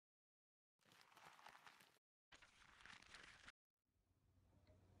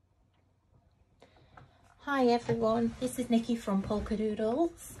Hi everyone, this is Nikki from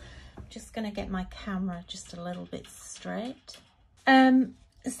Polkadoodles. I'm just going to get my camera just a little bit straight.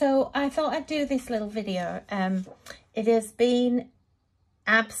 So I thought I'd do this little video. It has been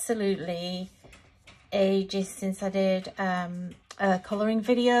absolutely ages since I did a colouring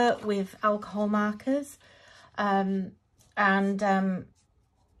video with alcohol markers. I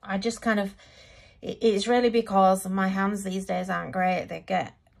just kind of, it's really because my hands these days aren't great. They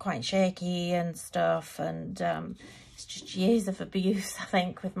get quite shaky and stuff, and it's just years of abuse, I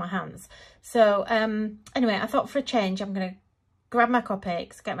think, with my hands. So anyway, I thought for a change I'm going to grab my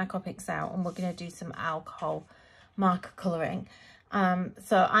Copics, get my Copics out, and we're going to do some alcohol marker colouring.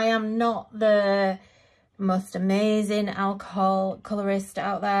 So I am not the most amazing alcohol colourist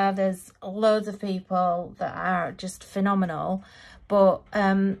out there. There's loads of people that are just phenomenal, but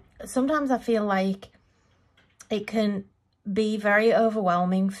sometimes I feel like it can be very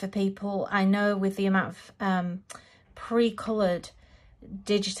overwhelming for people. I know with the amount of pre-coloured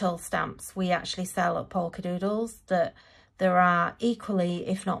digital stamps we actually sell at Polkadoodles, that there are equally,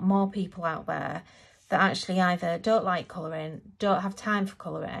 if not more, people out there that actually either don't like colouring, don't have time for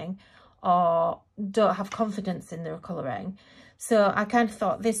colouring, or don't have confidence in their colouring. So I kind of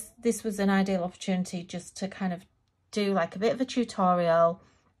thought this was an ideal opportunity just to kind of do like a bit of a tutorial.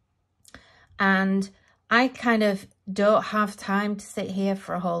 And I kind of don't have time to sit here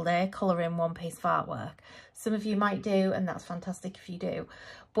for a whole day colouring one piece of artwork. Some of you might do, and that's fantastic if you do.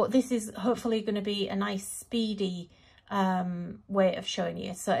 But this is hopefully going to be a nice, speedy way of showing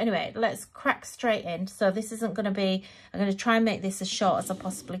you. So anyway, let's crack straight in. So this isn't going to be, I'm going to try and make this as short as I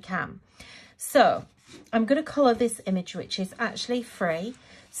possibly can. So I'm going to colour this image, which is actually free.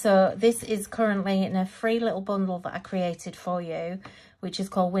 So this is currently in a free little bundle that I created for you, which is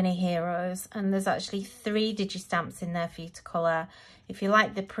called Winnie Heroes, and there's actually 3 digi-stamps in there for you to colour. If you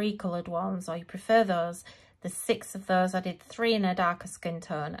like the pre-coloured ones, or you prefer those, there's 6 of those. I did 3 in a darker skin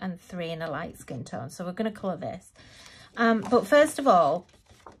tone and 3 in a light skin tone. So we're going to colour this. But first of all,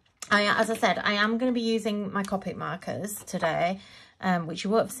 as I said, I am going to be using my Copic markers today, which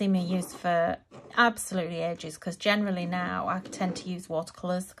you won't have seen me use for absolutely ages, because generally now I tend to use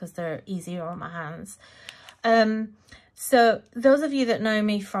watercolours because they're easier on my hands. So those of you that know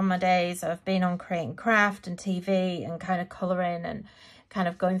me from my days of being on Creating Craft and TV and kind of colouring and kind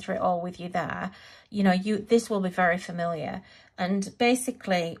of going through it all with you there, you know, this will be very familiar. And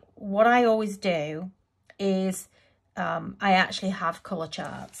basically what I always do is I actually have colour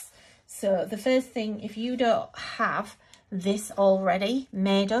charts. So the first thing, if you don't have this already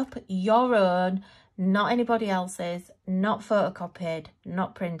made up, your own, not anybody else's, not photocopied,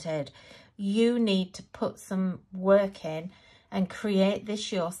 not printed, you need to put some work in and create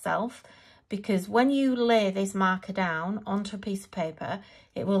this yourself, because when you lay this marker down onto a piece of paper,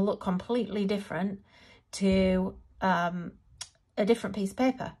 it will look completely different to a different piece of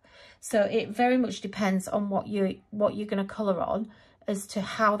paper. So it very much depends on what you're going to colour on as to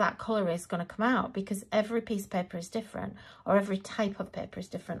how that colour is going to come out, because every piece of paper is different, or every type of paper is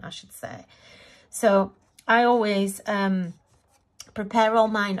different, I should say. So I always prepare all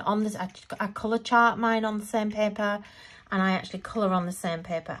mine on this. I colour chart mine on the same paper, and I actually colour on the same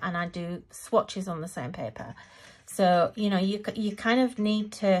paper, and I do swatches on the same paper. So, you know, you kind of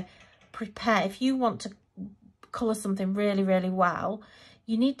need to prepare. If you want to colour something really, really well,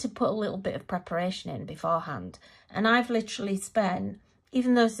 you need to put a little bit of preparation in beforehand. And I've literally spent,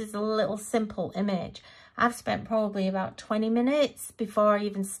 even though this is a little simple image, I've spent probably about 20 minutes before I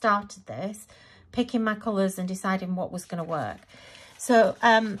even started this, picking my colours and deciding what was going to work. So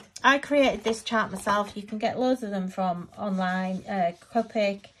I created this chart myself. You can get loads of them from online.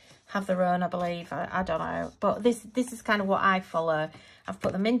 Copic have their own, I believe. I don't know. But this is kind of what I follow. I've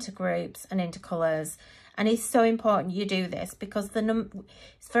put them into groups and into colours. And it's so important you do this, because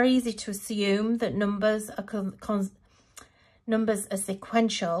it's very easy to assume that numbers are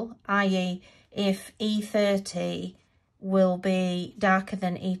sequential, i.e. if E30 will be darker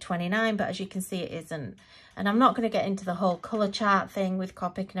than E29, but as you can see, it isn't. And I'm not going to get into the whole colour chart thing with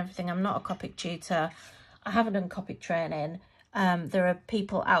Copic and everything. I'm not a Copic tutor. I haven't done Copic training. There are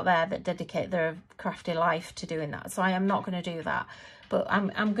people out there that dedicate their crafty life to doing that. So I am not going to do that. But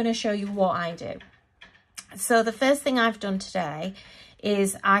I'm going to show you what I do. So the first thing I've done today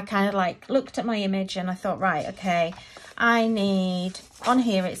is I kind of like looked at my image and I thought, right, okay, I need, on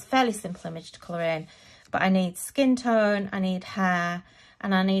here, it's a fairly simple image to colour in, but I need skin tone, I need hair,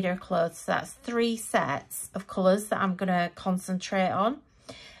 and I need her clothes. So that's 3 sets of colours that I'm going to concentrate on.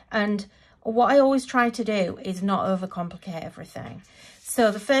 And what I always try to do is not overcomplicate everything. So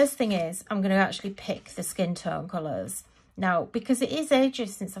the first thing is I'm going to actually pick the skin tone colours. Now, because it is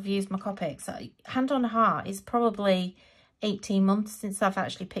ages since I've used my Copics, hand on heart is probably 18 months since I've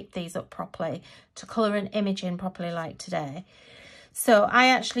actually picked these up properly to colour an image in properly like today. So I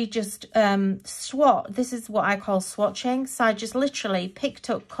actually just this is what I call swatching. So I just literally picked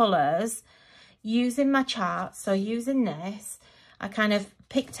up colours using my chart. So using this, I kind of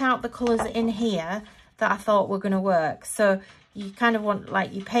picked out the colours in here that I thought were going to work. So you kind of want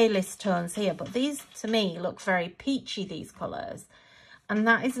like your palest tones here, but these to me look very peachy, these colours. And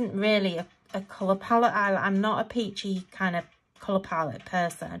that isn't really a colour palette. I'm not a peachy kind of colour palette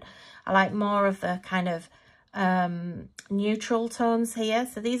person. I like more of the kind of neutral tones here.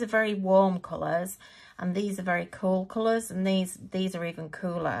 So these are very warm colours, and these are very cool colours, and these are even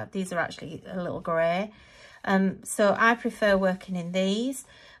cooler. These are actually a little grey. So I prefer working in these,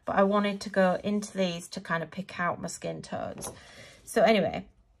 but I wanted to go into these to kind of pick out my skin tones. So anyway,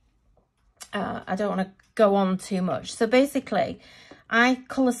 I don't want to go on too much. So basically, I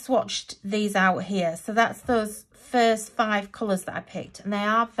colour swatched these out here. So that's those first 5 colours that I picked, and they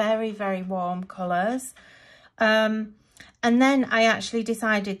are very, very warm colours. And then I actually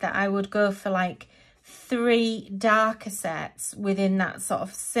decided that I would go for like 3 darker sets within that sort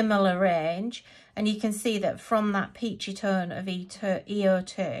of similar range. And you can see that from that peachy tone of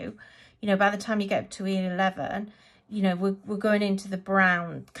EO2, you know, by the time you get up to E11, you know, we're going into the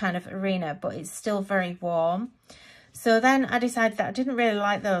brown kind of arena, but it's still very warm. So then I decided that I didn't really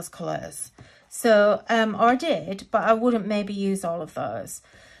like those colours. So, or I did, but I wouldn't maybe use all of those.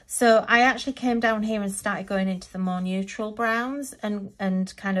 So I actually came down here and started going into the more neutral browns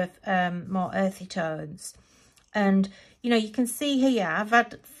and kind of more earthy tones. And, you know, you can see here, I've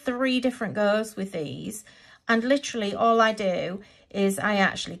had 3 different goes with these. And literally all I do is I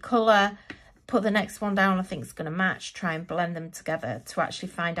actually colour, put the next one down I think it's going to match, try and blend them together to actually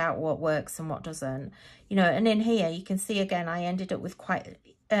find out what works and what doesn't. You know, and in here you can see again, I ended up with quite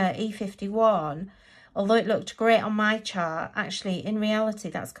E51. Although it looked great on my chart, actually, in reality,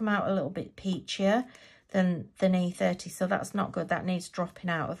 that's come out a little bit peachier than E30. So that's not good. That needs dropping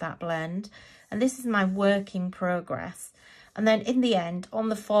out of that blend. And this is my work in progress. And then in the end, on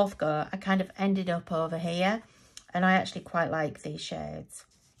the 4th go, I kind of ended up over here. And I actually quite like these shades.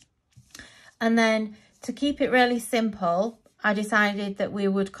 And then to keep it really simple, I decided that we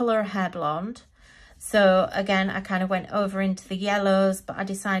would colour a hair blonde. So again, I kind of went over into the yellows, but I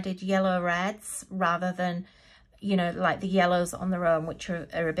decided yellow reds rather than, you know, like the yellows on their own, which are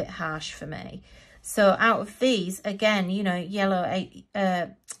a bit harsh for me. So out of these, again, you know, yellow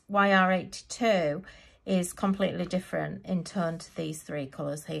YR82 is completely different in tone to these 3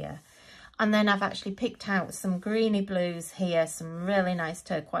 colours here. And then I've actually picked out some greeny blues here, some really nice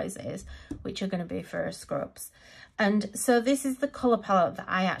turquoises, which are going to be for scrubs. And so this is the colour palette that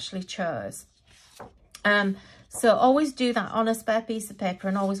I actually chose. So always do that on a spare piece of paper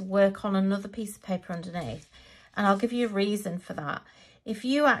and always work on another piece of paper underneath. And I'll give you a reason for that. If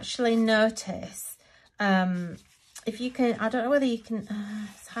you actually notice, if you can, I don't know whether you can,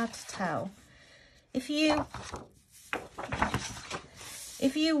 it's hard to tell. If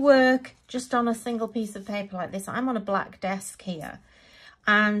you work just on a single piece of paper like this, I'm on a black desk here,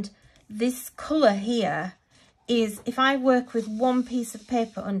 and this colour here is, if I work with one piece of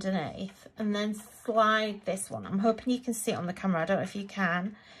paper underneath and then slide this one, I'm hoping you can see it on the camera, I don't know if you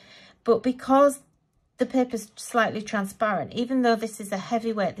can, but because the paper's slightly transparent, even though this is a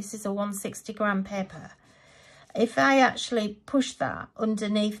heavyweight, this is a 160 gram paper, if I actually push that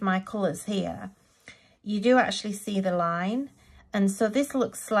underneath my colours here, you do actually see the line. And so this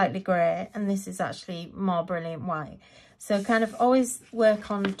looks slightly grey and this is actually more brilliant white. So kind of always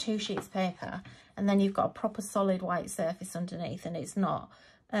work on 2 sheets of paper, and then you've got a proper solid white surface underneath, and it's not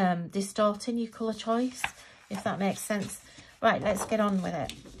distorting your colour choice, if that makes sense. Right, let's get on with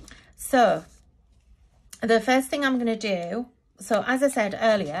it. So the first thing I'm going to do, so as I said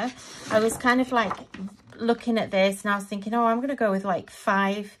earlier, I was kind of like looking at this and I was thinking, oh, I'm going to go with like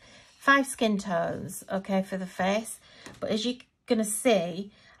five skin tones, okay, for the face. But as you're going to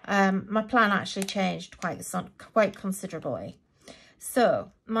see, my plan actually changed quite considerably.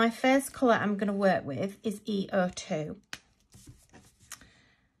 So my first colour I'm going to work with is EO2.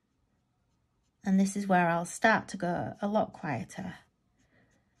 And this is where I'll start to go a lot quieter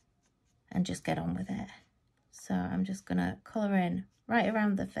and just get on with it. So I'm just going to colour in right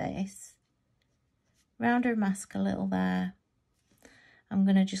around the face, round her mask a little there. I'm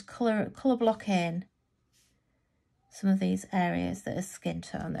going to just colour block in some of these areas that are skin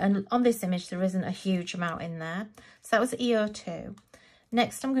tone. And on this image, there isn't a huge amount in there. So that was EO2.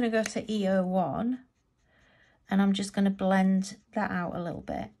 Next, I'm going to go to EO1, and I'm just going to blend that out a little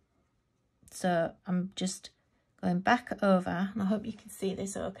bit. So I'm just Going back over, and I hope you can see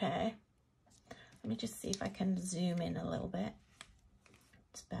this okay. Let me just see if I can zoom in a little bit.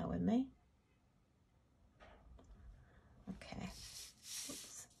 Just bear with me. Okay.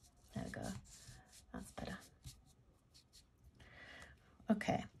 Oops. There we go. That's better.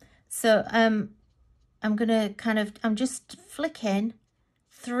 Okay. So I'm gonna I'm just flicking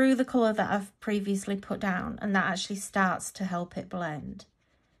through the colour that I've previously put down, and that actually starts to help it blend.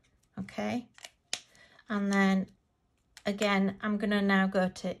 Okay. And then again, I'm gonna now go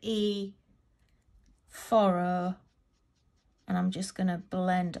to E40, and I'm just gonna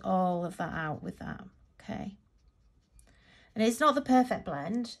blend all of that out with that. Okay. And it's not the perfect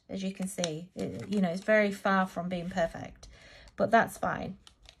blend, as you can see. You know, it's very far from being perfect, but that's fine.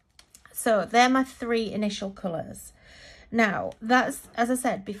 So they're my 3 initial colours. Now, that's, as I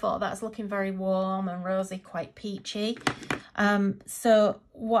said before, that's looking very warm and rosy, quite peachy. So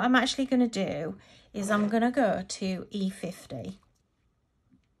what I'm actually going to do is I'm going to go to E50.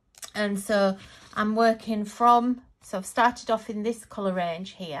 And so I'm working from, so I've started off in this colour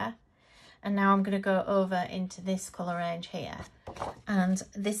range here. And now I'm going to go over into this colour range here. And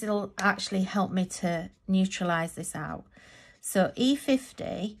this will actually help me to neutralise this out. So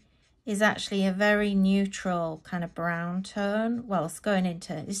E50 is actually a very neutral kind of brown tone. Well, it's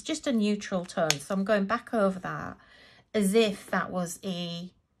just a neutral tone. So I'm going back over that as if that was E40.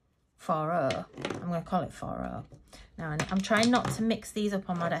 I'm going to call it 40. Now, I'm trying not to mix these up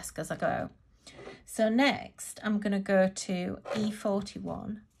on my desk as I go. So next, I'm going to go to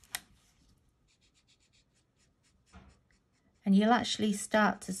E41. And you'll actually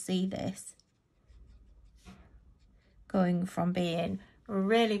start to see this going from being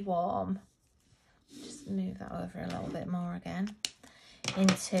really warm, just move that over a little bit more again,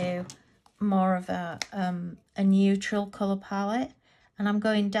 into more of a neutral colour palette. And I'm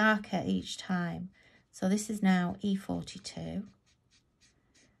going darker each time. So this is now E42.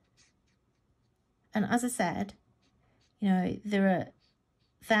 And as I said, you know, there are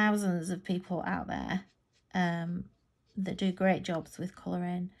thousands of people out there that do great jobs with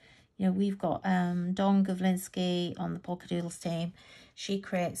colouring. You know, we've got Dawn Gavlinsky on the Polkadoodles team. She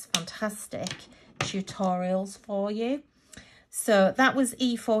creates fantastic tutorials for you. So that was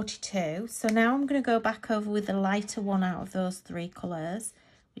E42. So now I'm going to go back over with the lighter one out of those 3 colours,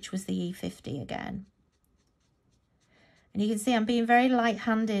 which was the E50 again. And you can see I'm being very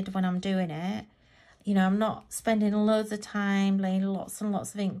light-handed when I'm doing it. You know, I'm not spending loads of time laying lots and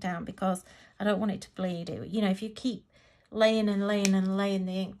lots of ink down because I don't want it to bleed. You know, if you keep laying and laying and laying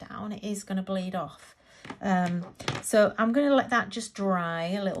the ink down, it is going to bleed off. So I'm going to let that just dry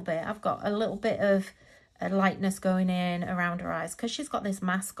a little bit. I've got a little bit of lightness going in around her eyes because she's got this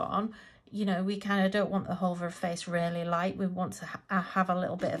mask on. You know, we kind of don't want the whole of her face really light. We want to have a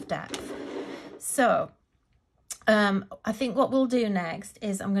little bit of depth. So I think what we'll do next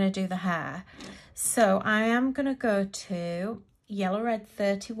is I'm going to do the hair. So I am going to go to Yellow Red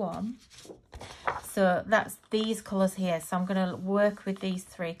 31. So that's these colours here. So I'm going to work with these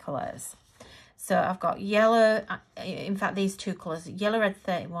 3 colours. So I've got yellow, in fact, these 2 colours, Yellow Red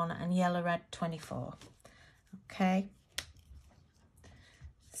 31 and Yellow Red 24. Okay.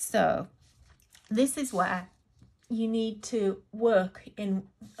 So this is where you need to work in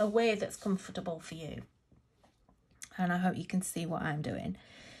a way that's comfortable for you. And I hope you can see what I'm doing.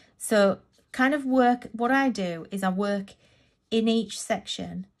 So kind of what I do is I work in each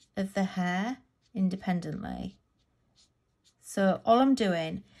section of the hair independently. So all I'm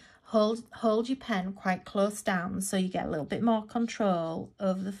doing, hold your pen quite close down so you get a little bit more control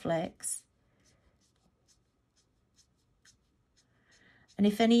over the flicks. And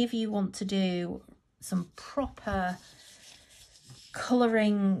if any of you want to do some proper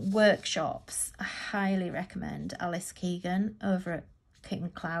colouring workshops, I highly recommend Alice Keegan over at Kit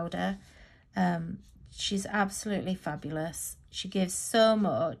and Clowder. She's absolutely fabulous. She gives so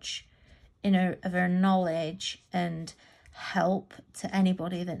much of her knowledge and help to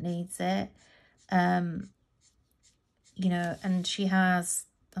anybody that needs it. You know, and she has,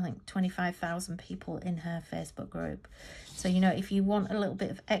 I think, 25,000 people in her Facebook group. So, you know, if you want a little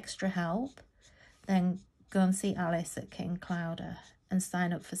bit of extra help, then go and see Alice at Kit and Clowder and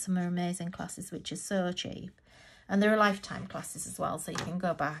sign up for some of her amazing classes, which is so cheap. And there are lifetime classes as well, so you can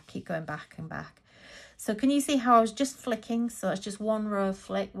go back, keep going back and back. So can you see how I was just flicking? So it's just one row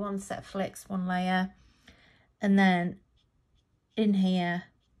flick, one set of flicks, one layer. And then in here,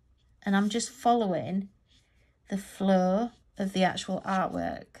 and I'm just following the flow of the actual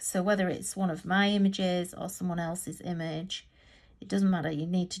artwork. So whether it's one of my images or someone else's image, it doesn't matter. You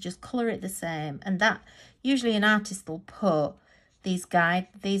need to just colour it the same. And that, usually an artist will put these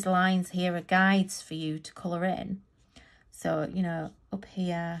lines here are guides for you to colour in. So, you know, up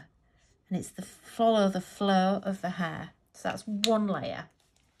here, and it's follow the flow of the hair. So that's one layer.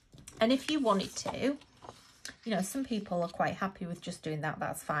 And if you wanted to, you know, some people are quite happy with just doing that.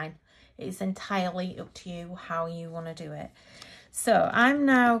 That's fine. It's entirely up to you how you want to do it. So I'm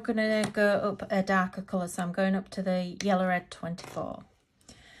now going to go up a darker colour. So I'm going up to the Yellow Red 24.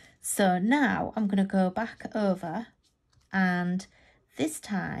 So now I'm going to go back over, and this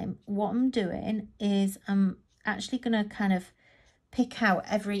time what I'm doing is I'm actually going to kind of pick out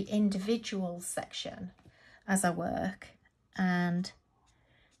every individual section as I work. And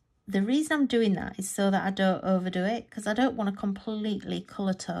the reason I'm doing that is so that I don't overdo it, because I don't want to completely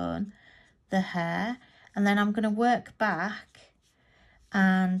colour tone the hair. And then I'm going to work back,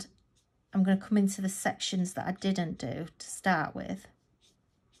 and I'm going to come into the sections that I didn't do to start with.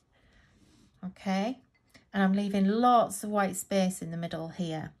 Okay, and I'm leaving lots of white space in the middle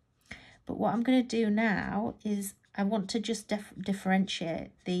here. But what I'm going to do now is I want to just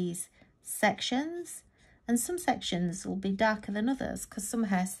differentiate these sections, and some sections will be darker than others because some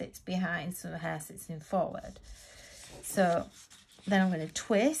hair sits behind, some hair sits in forward. So then I'm going to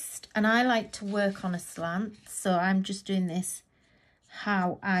twist, and I like to work on a slant, so I'm just doing this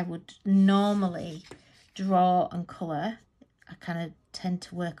how I would normally draw and colour. I kind of tend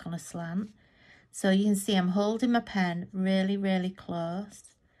to work on a slant. So you can see I'm holding my pen really, really close.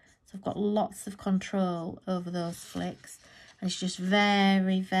 So I've got lots of control over those flicks. And it's just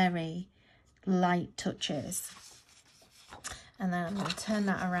very, very light touches. And then I'm going to turn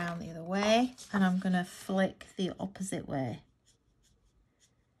that around the other way, and I'm going to flick the opposite way.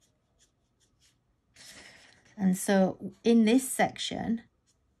 And so in this section,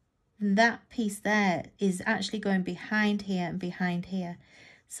 that piece there is actually going behind here and behind here.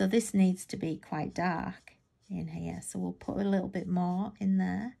 So this needs to be quite dark in here. So we'll put a little bit more in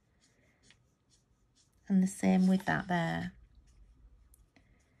there. And the same with that there.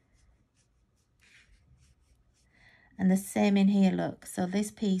 And the same in here, look. So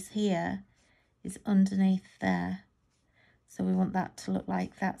this piece here is underneath there. So we want that to look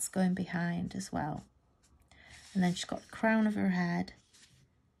like that's going behind as well. And then she's got the crown of her head.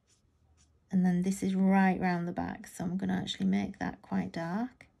 And then this is right round the back. So I'm going to actually make that quite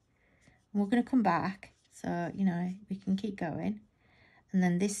dark. And we're going to come back. So, you know, we can keep going. And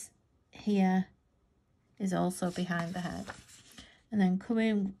then this here is also behind the head. And then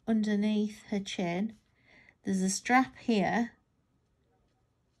coming underneath her chin, there's a strap here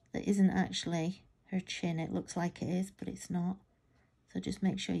that isn't actually her chin. It looks like it is, but it's not. So just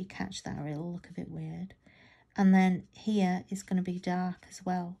make sure you catch that or it'll look a bit weird. And then here is going to be dark as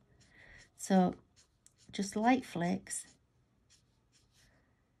well. So just light flicks.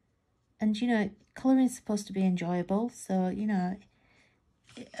 And, you know, colouring is supposed to be enjoyable. So, you know,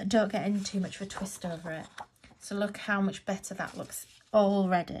 don't get in too much of a twist over it. So look how much better that looks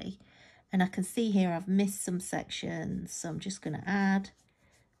already. And I can see here I've missed some sections. So I'm just going to add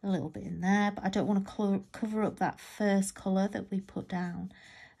a little bit in there. But I don't want to cover up that first colour that we put down.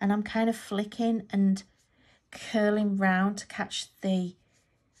 And I'm kind of flicking and curling round to catch the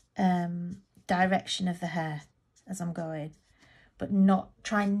direction of the hair as I'm going, but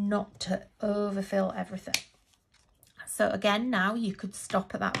try not to overfill everything. So again, now you could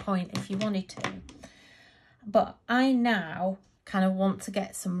stop at that point if you wanted to, but I now kind of want to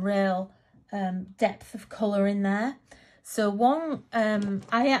get some real depth of colour in there. So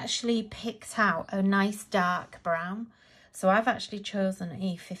I actually picked out a nice dark brown. So I've actually chosen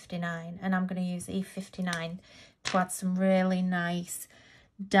E59, and I'm going to use E59 to add some really nice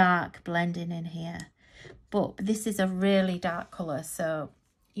dark blending in here. But this is a really dark colour, so,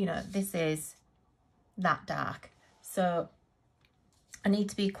 you know, this is that dark. So I need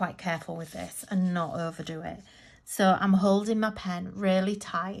to be quite careful with this and not overdo it. So I'm holding my pen really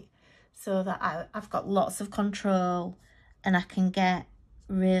tight so that I've got lots of control and I can get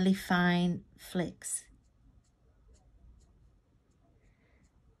really fine flicks.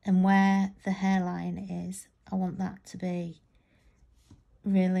 And where the hairline is, I want that to be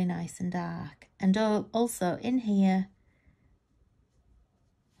really nice and dark. And also in here,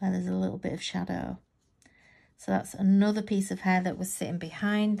 where there's a little bit of shadow. So that's another piece of hair that was sitting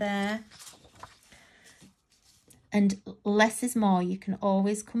behind there. And less is more. You can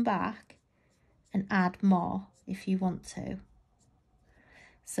always come back and add more if you want to.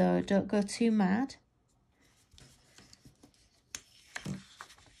 So don't go too mad.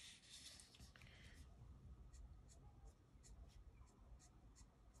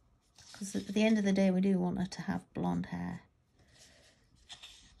 Because at the end of the day, we do want her to have blonde hair.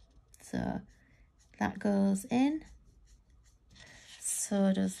 So that goes in.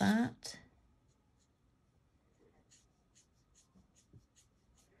 so does that.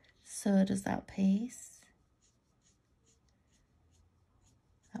 So does that piece.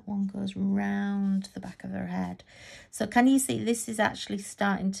 That one goes round the back of her head. So can you see this is actually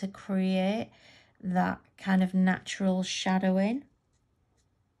starting to create that kind of natural shadowing?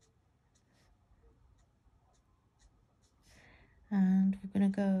 And we're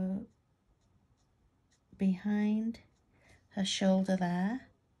going to go behind her shoulder there.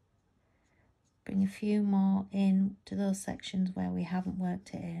 Bring a few more in to those sections where we haven't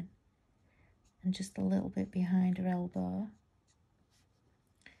worked it in. And just a little bit behind her elbow.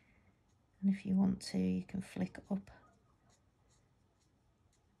 And if you want to, you can flick up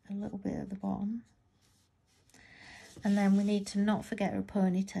a little bit at the bottom. And then we need to not forget her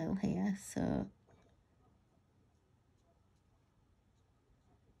ponytail here. So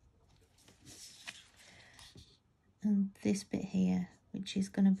and this bit here, which is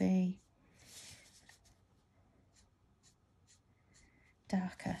going to be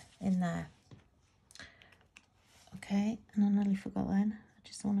darker in there. Okay, and I nearly forgot then. I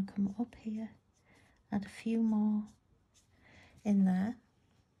just want to come up here, add a few more in there.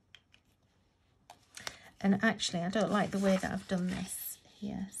 And actually, I don't like the way that I've done this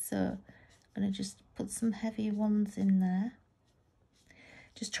here, so I'm going to just put some heavier ones in there.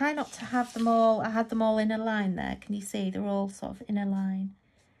 Just try not to have them all, I had them all in a line there. Can you see? They're all sort of in a line.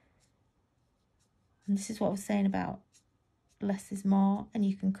 And this is what I was saying about less is more, and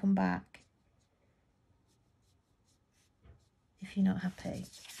you can come back if you're not happy.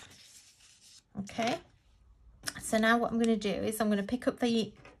 Okay, so now what I'm going to do is I'm going to pick up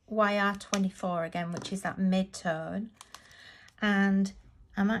the YR24 again, which is that mid-tone, and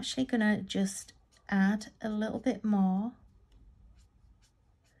I'm actually going to just add a little bit more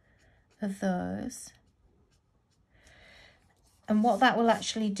of those. And what that will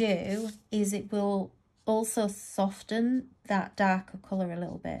actually do is it will also soften that darker colour a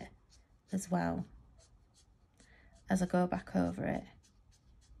little bit as well as I go back over it.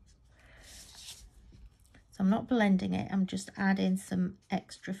 So I'm not blending it, I'm just adding some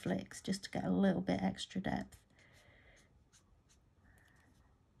extra flicks just to get a little bit extra depth.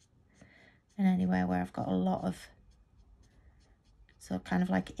 And anywhere where I've got a lot of, so kind of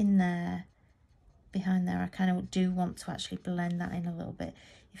like in there, behind there, I kind of do want to actually blend that in a little bit.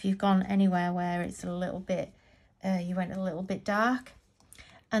 If you've gone anywhere where it's a little bit, you went a little bit dark.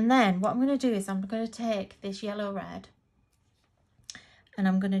 And then what I'm going to do is I'm going to take this yellow red and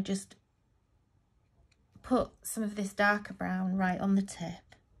I'm going to just put some of this darker brown right on the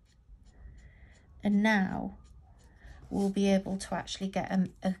tip. And now we'll be able to actually get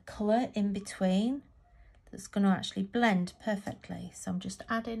a colour in between that's going to actually blend perfectly. So I'm just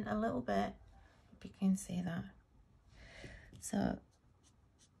adding a little bit, if you can see that. So,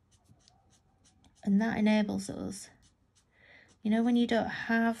 and that enables us, you know, when you don't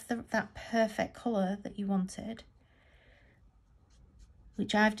have that perfect colour that you wanted,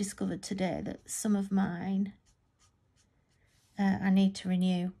 which I've discovered today that some of mine, I need to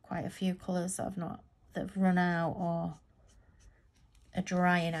renew quite a few colours that have run out or are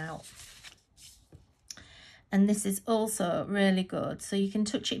drying out. And this is also really good. So you can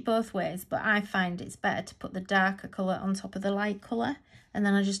touch it both ways, but I find it's better to put the darker colour on top of the light colour. And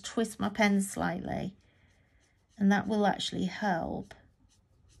then I just twist my pen slightly. And that will actually help.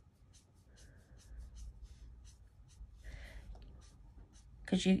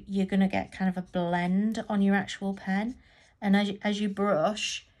 Because you're going to get kind of a blend on your actual pen. And as you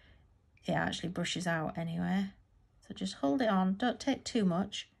brush, it actually brushes out anyway. So just hold it on. Don't take too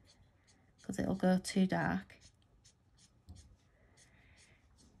much, because it'll go too dark.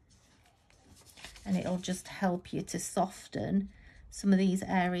 And it'll just help you to soften some of these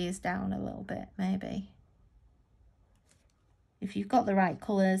areas down a little bit, maybe. If you've got the right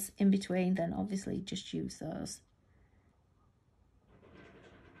colours in between, then obviously just use those.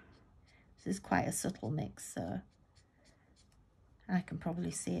 This is quite a subtle mix, so I can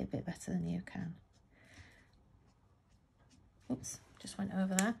probably see it a bit better than you can. Oops, just went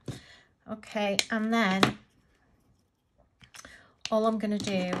over there. Okay, and then all I'm going to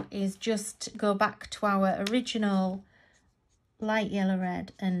do is just go back to our original light yellow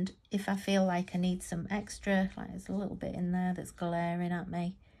red, and if I feel like I need some extra, like there's a little bit in there that's glaring at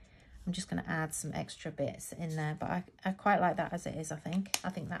me, I'm just going to add some extra bits in there, but I quite like that as it is. I think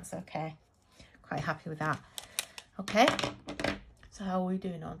that's okay. Quite happy with that. Okay, so how are we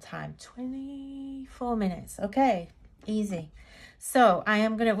doing on time? 24 minutes. Okay, easy. So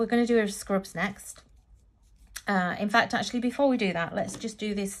we're gonna do our scrubs next. In fact, actually, before we do that, let's just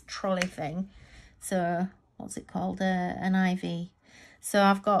do this trolley thing. So what's it called? An ivy. So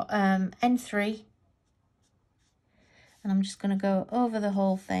I've got N3, and I'm just going to go over the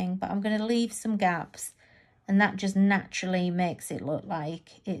whole thing, but I'm going to leave some gaps, and that just naturally makes it look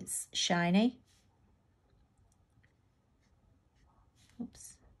like it's shiny.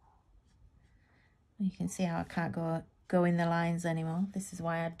 Oops. You can see how I can't go in the lines anymore. This is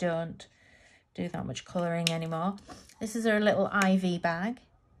why I don't do that much colouring anymore. This is her little ivy bag.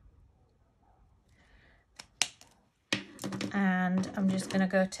 And I'm just going to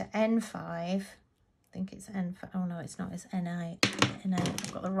go to N5. I think it's N5. Oh no, it's not. It's N8. N8.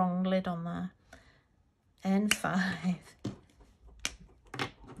 I've got the wrong lid on there. N5.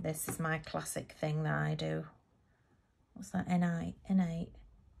 This is my classic thing that I do. What's that? N8. N8.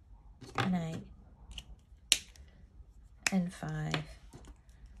 N8. N5.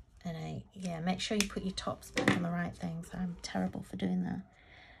 N8. Yeah, make sure you put your tops back on the right things. I'm terrible for doing that.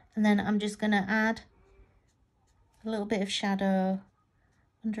 And then I'm just going to add a little bit of shadow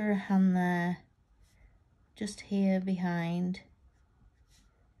under her hand there, just here behind.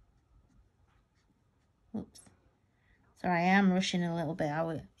 Oops. Sorry, I am rushing a little bit.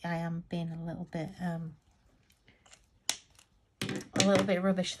 I am being a little bit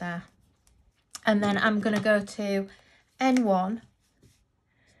rubbish there. And then I'm going to go to N1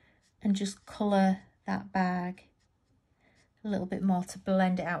 and just colour that bag a little bit more to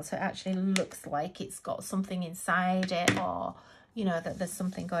blend it out so it actually looks like it's got something inside it, or you know, that there's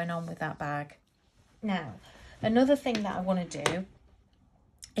something going on with that bag. Now, another thing that I want to do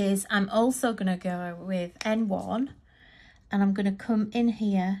is I'm also going to go with N1, and I'm going to come in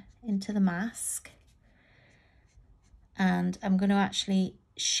here into the mask, and I'm going to actually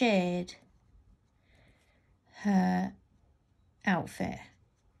shade her outfit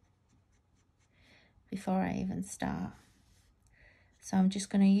before I even start. So I'm just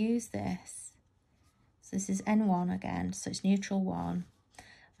going to use this. So this is N1 again, so it's neutral 1.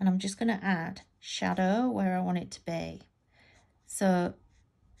 And I'm just going to add shadow where I want it to be. So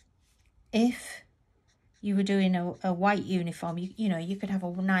if you were doing a white uniform, you know, you could have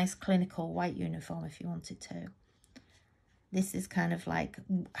a nice clinical white uniform if you wanted to. This is kind of like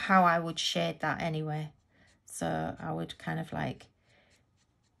how I would shade that anyway. So I would kind of like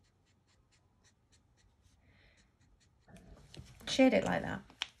shade it like that,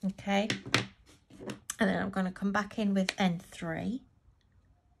 okay? And then I'm going to come back in with N3.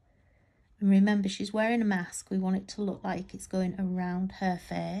 And remember, she's wearing a mask. We want it to look like it's going around her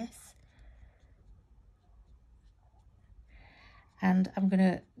face. And I'm going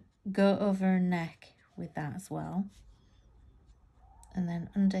to go over her neck with that as well. And then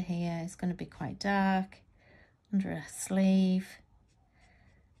under here is going to be quite dark. Under her sleeve.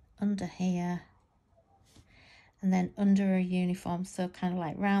 Under here. And then under her uniform, so kind of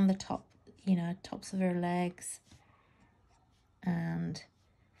like round the top, you know, tops of her legs. And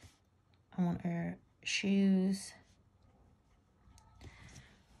I want her shoes.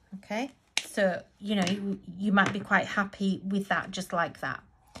 Okay, so, you know, you might be quite happy with that, just like that.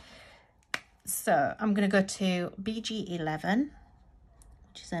 So I'm going to go to BG11,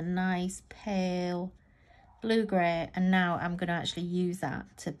 which is a nice pale blue-grey. And now I'm going to actually use that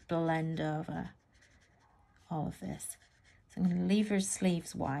to blend over all of this. So I'm going to leave her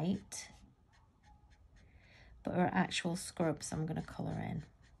sleeves white, but her actual scrubs I'm going to colour in.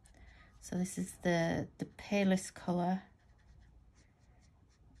 So this is the palest colour.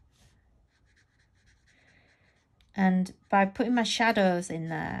 And by putting my shadows in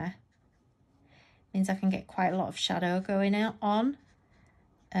there, means I can get quite a lot of shadow going on.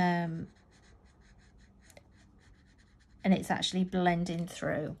 And it's actually blending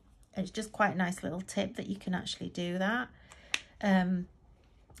through. It's just quite a nice little tip that you can actually do that. So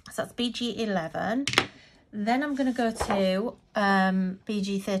that's BG11. Then I'm going to go to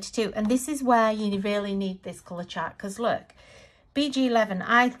BG32. And this is where you really need this colour chart. Because look, BG11,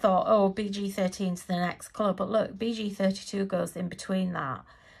 I thought, oh, BG13 is the next colour. But look, BG32 goes in between that.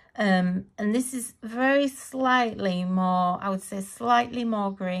 And this is very slightly more, I would say slightly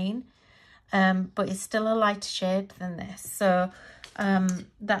more green. But it's still a lighter shade than this. So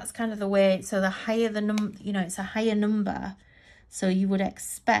that's kind of the way. So the higher the number, you know, it's a higher number. So you would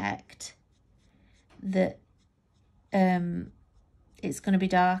expect that it's going to be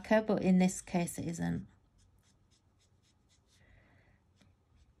darker, but in this case it isn't.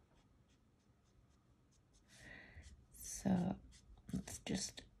 So let's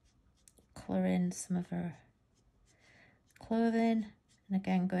just colour in some of her clothing. And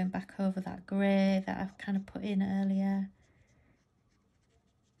again, going back over that grey that I've kind of put in earlier.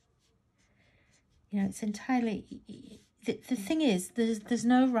 You know, it's entirely... The thing is, there's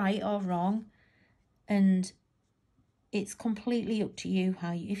no right or wrong. And it's completely up to you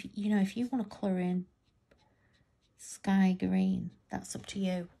how you, if you want to colour in sky green, that's up to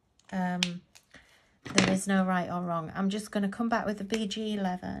you. There is no right or wrong. I'm just going to come back with the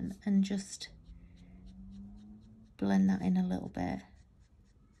BG11 and just blend that in a little bit,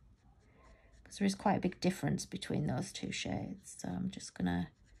 because there is quite a big difference between those two shades. So I'm just going to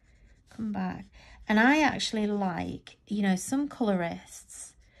come back. And I actually like, some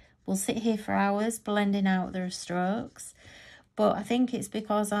colorists will sit here for hours blending out their strokes, but I think it's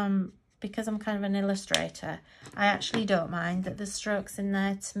because I'm kind of an illustrator. I actually don't mind that there's strokes in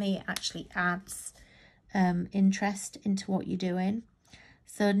there. To me, it actually adds interest into what you're doing.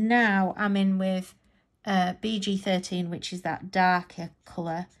 So now I'm in with BG13, which is that darker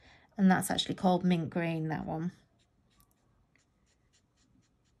colour, and that's actually called mint green, that one.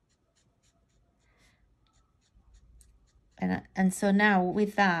 And so now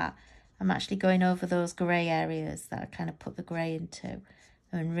with that, I'm actually going over those grey areas that I kind of put the grey into,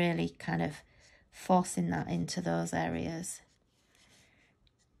 and really kind of forcing that into those areas.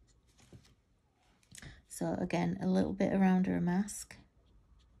 So again, a little bit around her mask.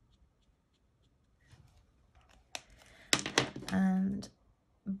 And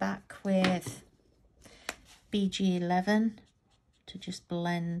back with BG11 to just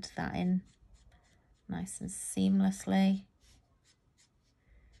blend that in nice and seamlessly.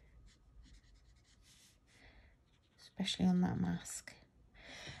 Especially on that mask.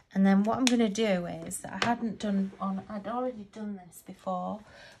 And then what I'm going to do is, I'd already done this before,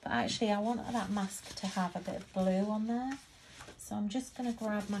 but actually I want that mask to have a bit of blue on there. So I'm just going to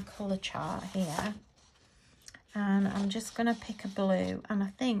grab my colour chart here, and I'm just going to pick a blue. And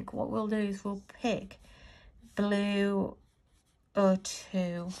I think what we'll do is we'll pick blue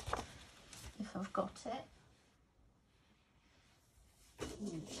 02, if I've got it.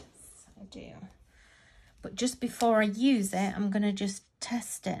 Yes, I do. But just before I use it, I'm going to just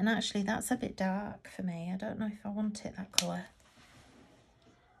test it. And actually, that's a bit dark for me. I don't know if I want it that colour.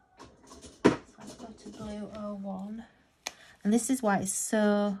 So I'll go to blue 01. And this is why it's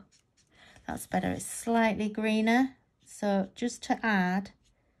so... That's better. It's slightly greener. So just to add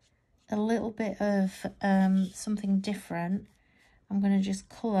a little bit of something different, I'm going to just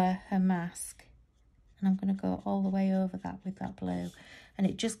colour her mask. And I'm going to go all the way over that with that blue. And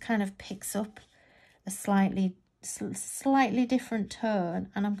it just kind of picks up a slightly different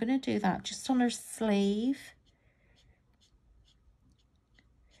tone, and I'm going to do that just on her sleeve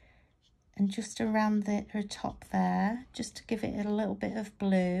and just around her top there, just to give it a little bit of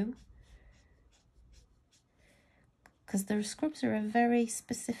blue, because the scrubs are a very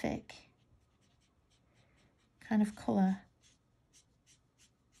specific kind of colour,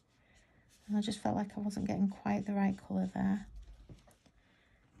 and I just felt like I wasn't getting quite the right colour there.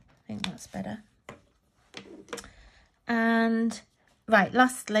 I think that's better. And right,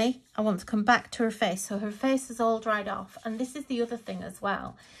 lastly, I want to come back to her face. So her face is all dried off, and this is the other thing as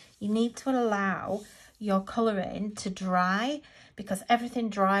well. You need to allow your colouring to dry, because everything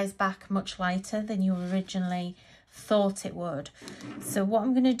dries back much lighter than you originally thought it would. So what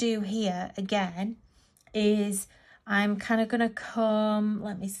I'm going to do here again is I'm kind of going to come,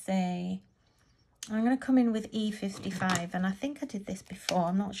 let me see, I'm going to come in with E55, and I think I did this before,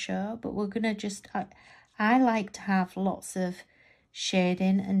 I'm not sure, but we're going to just... I like to have lots of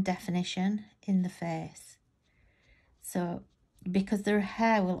shading and definition in the face. So, because their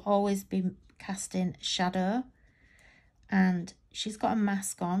hair will always be casting shadow, and she's got a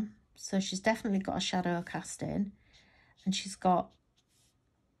mask on, so she's definitely got a shadow casting, and she's got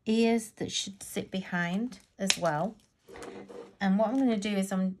ears that should sit behind as well. And what I'm going to do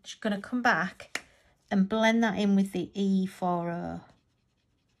is I'm going to come back and blend that in with the E40.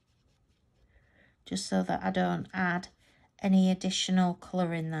 Just so that I don't add any additional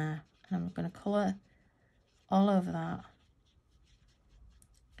colour in there. And I'm going to colour all over that.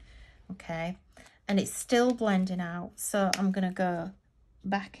 Okay, and it's still blending out, so I'm going to go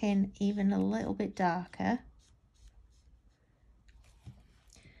back in even a little bit darker.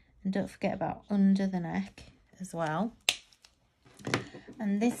 And don't forget about under the neck as well.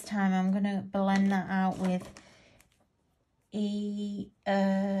 And this time I'm going to blend that out with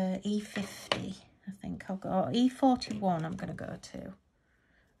E50. I think I'll go E41. I'm going to go to,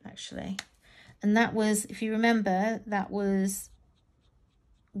 actually. And that was, if you remember, that was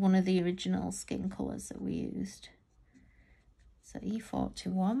one of the original skin colours that we used. So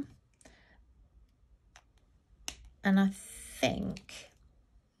E41. And I think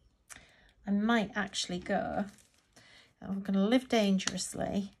I might actually go, I'm going to live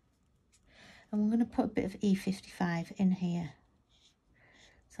dangerously, and I'm going to put a bit of E55 in here.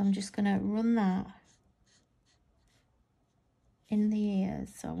 So I'm just going to run that in the ears.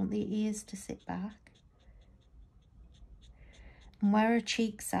 So I want the ears to sit back. And where her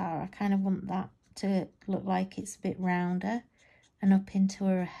cheeks are, I kind of want that to look like it's a bit rounder, and up into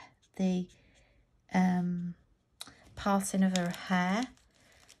her, the parting of her hair.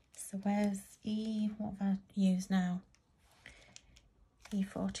 So where's what have I used now?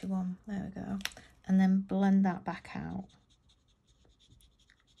 E41, there we go. And then blend that back out.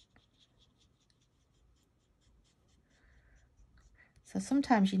 So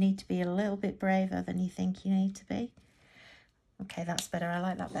sometimes you need to be a little bit braver than you think you need to be. Okay, that's better. I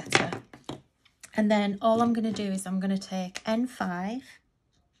like that better. And then all I'm going to do is I'm going to take N5,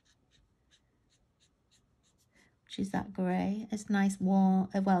 which is that grey. It's nice, warm,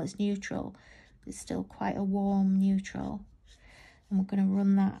 well, it's neutral. It's still quite a warm neutral. And we're going to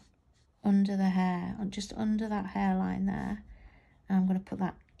run that under the hair, just under that hairline there. And I'm going to put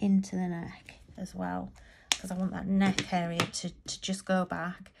that into the neck as well, because I want that neck area to just go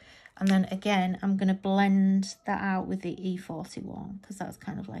back. And then again, I'm going to blend that out with the E41, because that's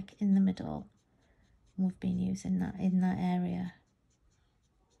kind of like in the middle. We've been using that in that area.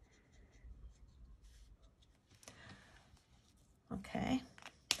 Okay.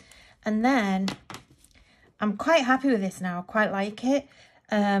 And then I'm quite happy with this now. I quite like it.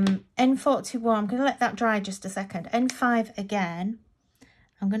 N41, I'm going to let that dry just a second. N5 again,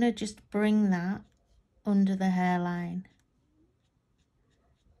 I'm going to just bring that under the hairline.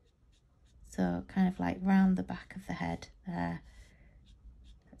 So kind of like round the back of the head there.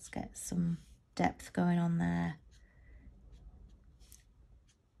 Let's get some depth going on there.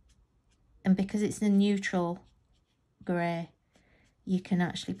 And because it's a neutral grey, you can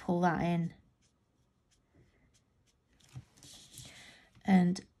actually pull that in.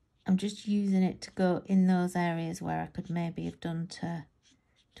 And I'm just using it to go in those areas where I could maybe have done to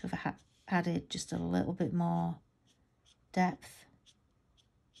have added just a little bit more depth.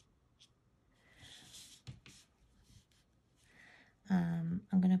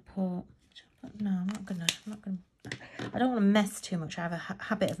 I'm going to put, no, I'm not going to, I don't want to mess too much. I have a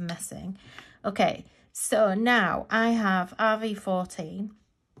habit of messing. Okay, so now I have RV14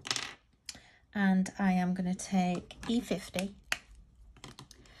 and I am going to take E50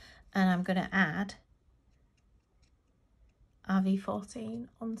 and I'm going to add RV14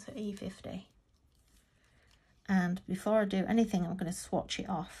 onto E50. And before I do anything, I'm going to swatch it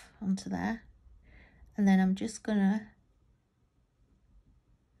off onto there. And then I'm just going to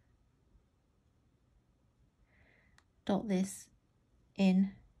dot this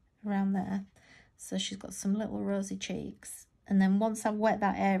in around there. So she's got some little rosy cheeks. And then once I've wet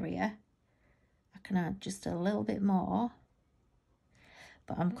that area, I can add just a little bit more.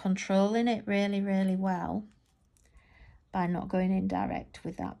 But I'm controlling it really, really well by not going in direct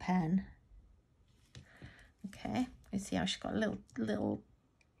with that pen. Okay, you see how she's got a little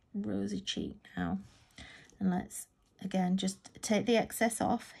rosy cheek now. And let's, again, just take the excess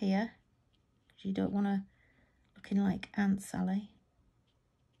off here, because you don't want to looking like Aunt Sally.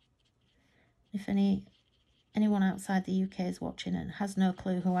 If anyone outside the UK is watching and has no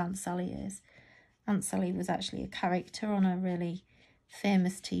clue who Aunt Sally is, Aunt Sally was actually a character on a really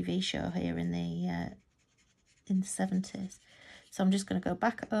famous TV show here in the 70s. So I'm just going to go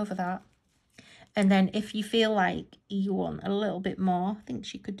back over that. And then if you feel like you want a little bit more, I think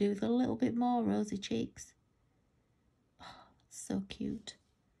she could do with a little bit more rosy cheeks. Oh, so cute.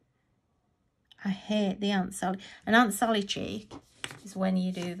 I hate the Aunt Sally. An Aunt Sally cheek is when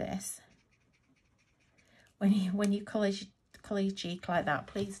you do this. When you colour your cheek like that,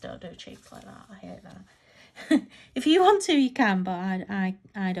 please don't do cheeks like that. I hate that. If you want to, you can, but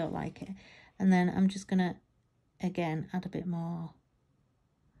I don't like it. And then I'm just gonna again add a bit more.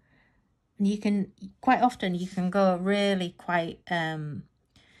 And you can quite often you can go really quite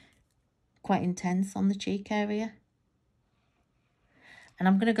intense on the cheek area. And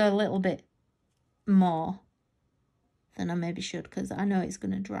I'm gonna go a little bit more than I maybe should, because I know it's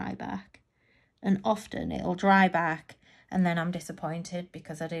going to dry back, and often it'll dry back and then I'm disappointed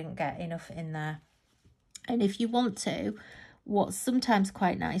because I didn't get enough in there. And if you want to, what's sometimes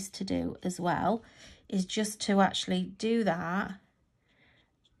quite nice to do as well is just to actually do that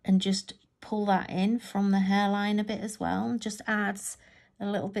and just pull that in from the hairline a bit as well, and just adds a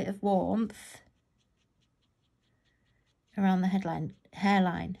little bit of warmth around the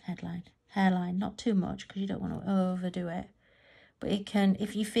hairline, not too much because you don't want to overdo it. But it can,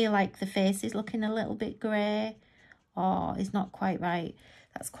 if you feel like the face is looking a little bit grey or is not quite right,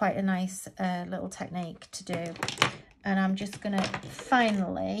 that's quite a nice little technique to do. And I'm just going to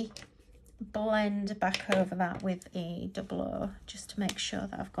finally blend back over that with a double O, just to make sure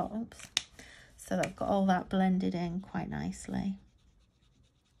that I've got, oops. so that I've got all that blended in quite nicely.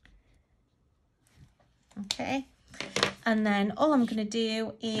 Okay, and then all I'm going to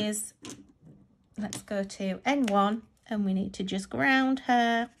do is, let's go to N1, and we need to just ground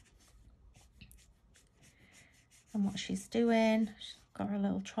her and what she's doing. She's got her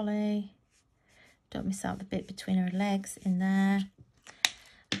little trolley. Don't miss out the bit between her legs in there.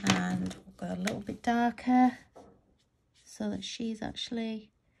 And we'll go a little bit darker so that she's actually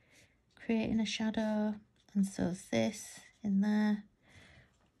creating a shadow, and so is this in there.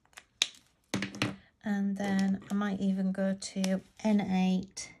 And then I might even go to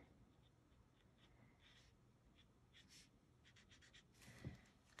N8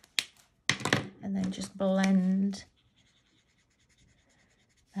 and then just blend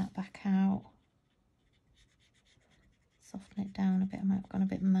that back out, soften it down a bit. I might have gone a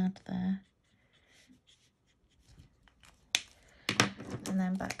bit mad there. And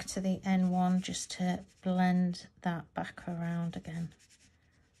then back to the N1 just to blend that back around again.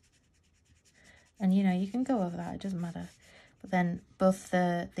 And you know, you can go over that, it doesn't matter. But then both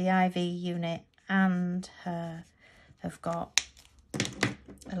the IV unit and her have got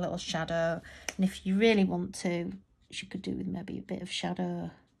a little shadow. And if you really want to, you could do with maybe a bit of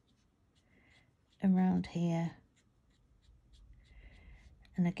shadow around here.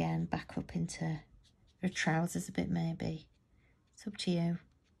 And again, back up into her trousers a bit maybe. It's up to you.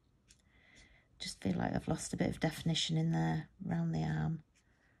 Just feel like I've lost a bit of definition in there around the arm.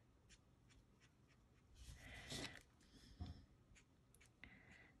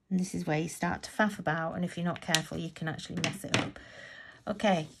 And this is where you start to faff about, and if you're not careful, you can actually mess it up.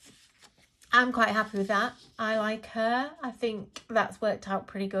 Okay, I'm quite happy with that. I like her. I think that's worked out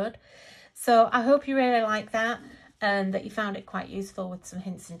pretty good. So I hope you really like that and that you found it quite useful with some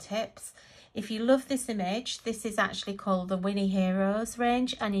hints and tips. If you love this image, this is actually called the Winnie Heroes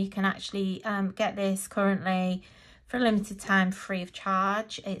range, and you can actually get this currently for a limited time free of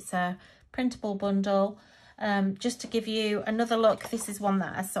charge. It's a printable bundle. Just to give you another look, this is one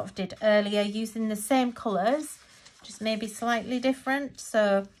that I sort of did earlier using the same colours, just maybe slightly different.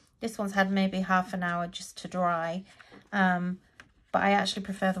 So this one's had maybe half an hour just to dry, but I actually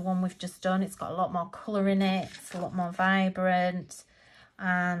prefer the one we've just done. It's got a lot more colour in it, it's a lot more vibrant,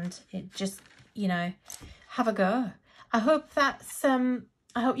 and it just, you know, have a go. I hope that's I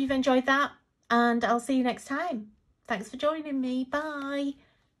hope you've enjoyed that, and I'll see you next time. Thanks for joining me. Bye.